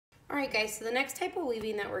All right, guys, so the next type of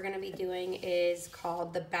weaving that we're going to be doing is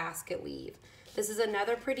called the basket weave. This is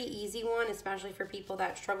another pretty easy one, especially for people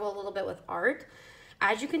that struggle a little bit with art.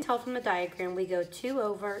 As you can tell from the diagram, we go 2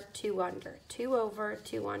 over, 2 under, 2 over,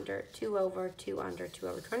 2 under, 2 over, 2 under, 2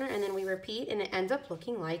 over, 2 under, and then we repeat, and it ends up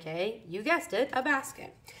looking like you guessed it, a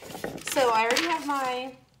basket. So I already have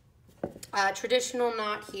my traditional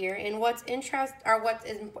knot here, and what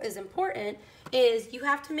is important is you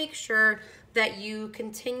have to make sure that you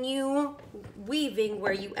continue weaving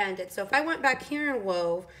where you ended. So if I went back here and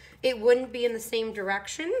wove, it wouldn't be in the same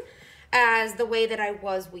direction as the way that I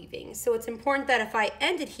was weaving. So it's important that if I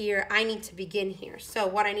ended here, I need to begin here. So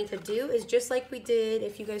what I need to do is just like we did,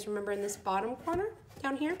 if you guys remember in this bottom corner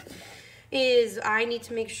down here, is I need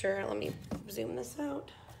to make sure, let me zoom this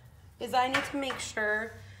out, is I need to make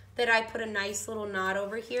sure that I put a nice little knot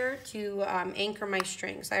over here to anchor my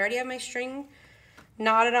string. So I already have my string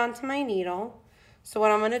knotted onto my needle. So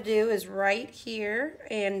what I'm going to do is right here,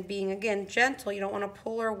 and being again gentle, you don't want to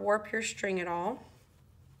pull or warp your string at all,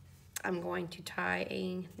 I'm going to tie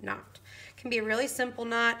a knot. It can be a really simple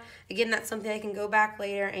knot. Again, that's something I can go back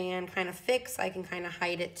later and kind of fix. I can kind of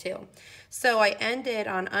hide it too. So I ended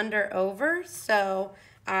on under over, so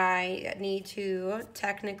I need to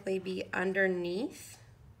technically be underneath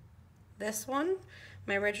this one,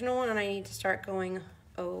 my original one, and I need to start going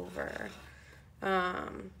over.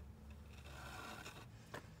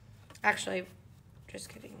 Actually, just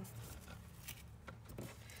kidding.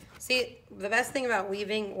 See, the best thing about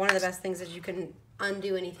weaving, one of the best things is you can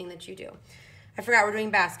undo anything that you do. I forgot we're doing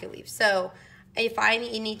basket weave. So if I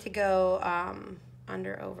need to go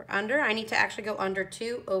under, over, under, I need to actually go under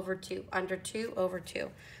 2, over 2, under 2, over 2.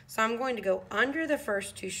 So I'm going to go under the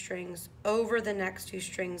first 2 strings, over the next 2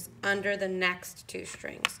 strings, under the next 2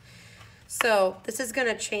 strings. So this is going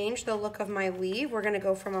to change the look of my weave. We're going to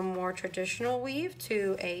go from a more traditional weave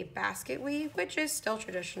to a basket weave, which is still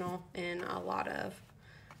traditional in a lot of,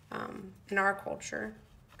 in our culture,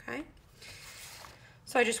 okay?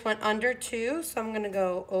 So I just went under 2, so I'm going to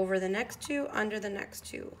go over the next 2, under the next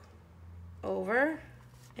 2, over,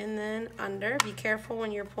 and then under. Be careful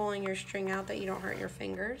when you're pulling your string out that you don't hurt your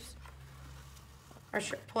fingers, or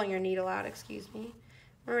pulling your needle out, excuse me.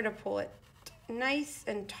 Remember to pull it nice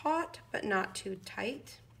and taut, but not too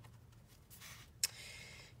tight.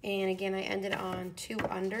 And again, I ended on 2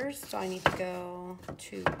 unders, so I need to go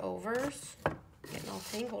 2 overs. Getting all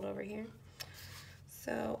tangled over here.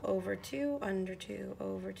 So over 2, under 2,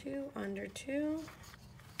 over 2, under 2.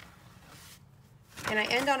 And I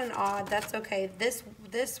end on an odd, that's okay.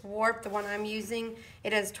 This warp, the one I'm using,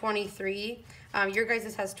 it has 23. Your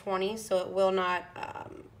guys' has 20, so it will not,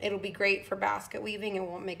 it'll be great for basket weaving. It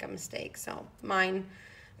won't make a mistake. So mine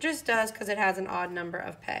just does because it has an odd number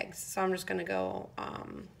of pegs. So I'm just gonna go,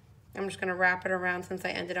 I'm just gonna wrap it around since I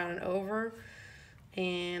ended on an over.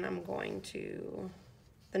 And I'm going to,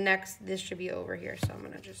 this should be over here. So I'm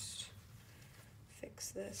gonna just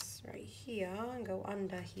fix this right here and go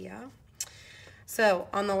under here. So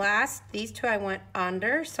on the last, these 2 I went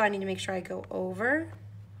under, so I need to make sure I go over,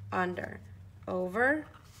 under, over,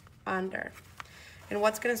 under. And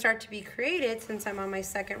what's going to start to be created, since I'm on my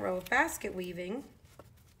second row of basket weaving,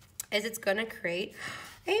 is it's going to create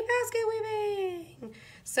a basket weaving.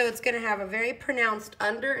 So it's going to have a very pronounced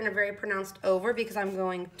under and a very pronounced over because I'm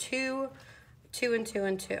going 2, 2, and 2,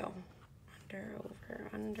 and 2. Under, over,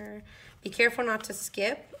 under. Be careful not to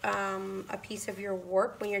skip a piece of your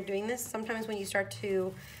warp when you're doing this. Sometimes when you start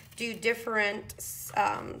to do different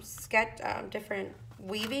different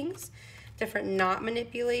weavings, different knot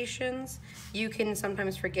manipulations, you can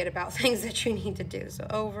sometimes forget about things that you need to do. So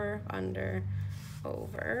over, under,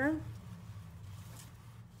 over.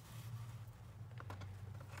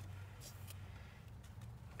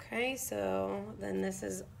 Okay, so then this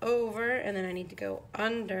is over, and then I need to go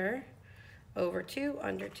under, over 2,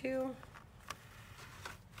 under 2.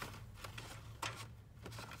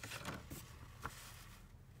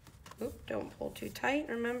 Oop, don't pull too tight.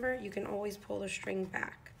 Remember, you can always pull the string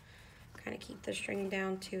back. Kind of keep the string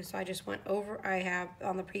down too. So I just went over, I have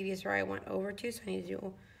on the previous row I went over 2, so I need to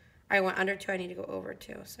do, I went under 2, I need to go over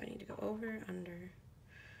 2. So I need to go over, under, under.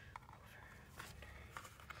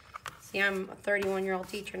 See, I'm a 31-year-old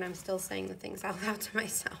teacher and I'm still saying the things out loud to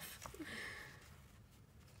myself.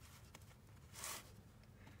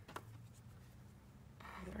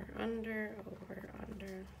 Over, under,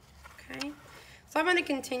 okay. So I'm going to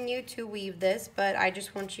continue to weave this, but I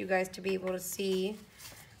just want you guys to be able to see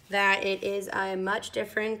that it is a much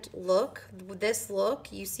different look. This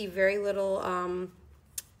look, you see very little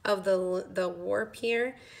of the warp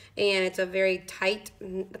here, and it's a very tight,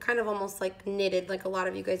 kind of almost like knitted, like a lot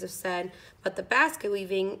of you guys have said, But the basket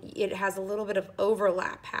weaving, it has a little bit of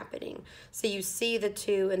overlap happening. So you see the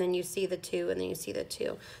two, and then you see the two, and then you see the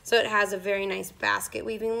two. So it has a very nice basket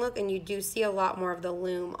weaving look, and you do see a lot more of the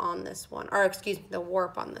loom on this one, or excuse me, the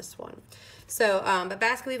warp on this one. So, but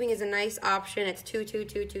basket weaving is a nice option. It's 2, 2,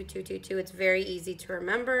 2, 2, 2, 2, 2. It's very easy to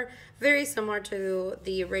remember. Very similar to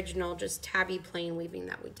the original just tabby plain weaving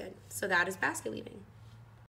that we did. So that is basket weaving.